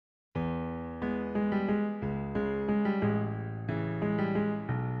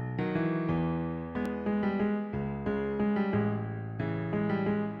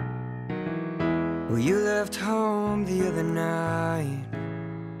you left home the other night.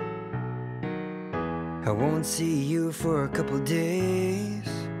 I won't see you for a couple days,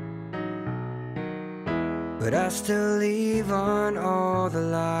 but I still leave on all the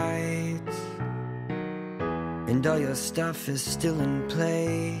lights, and all your stuff is still in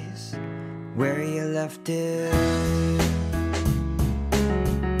place where you left it.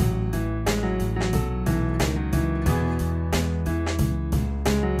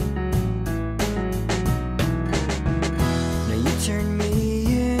 Now you turn me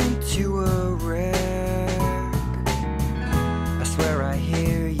into a wreck. I swear I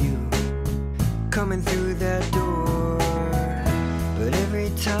hear you coming through that door, but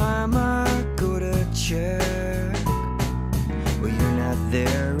every time I go to check, well, you're not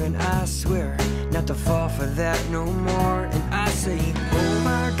there, and I swear not to fall for that no more. And I say, oh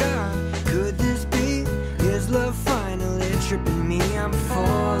my God, could this be? Is love finally tripping me? I'm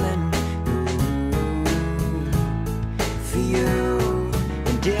falling for you.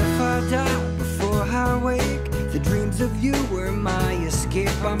 And if I die before I wake, the dreams of you were my escape.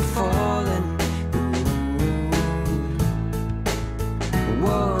 I'm falling.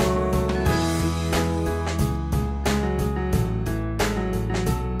 Whoa.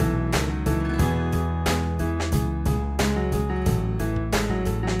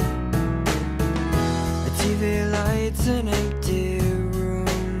 It's an empty room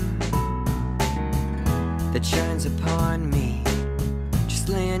that shines upon me, just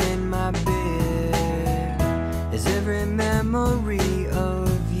laying in my bed, as every memory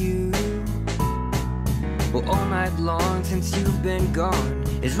of you, well, all night long since you've been gone,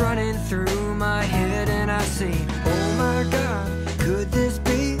 is running through my head. And I say, oh my God, could this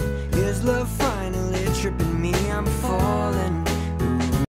be? Is love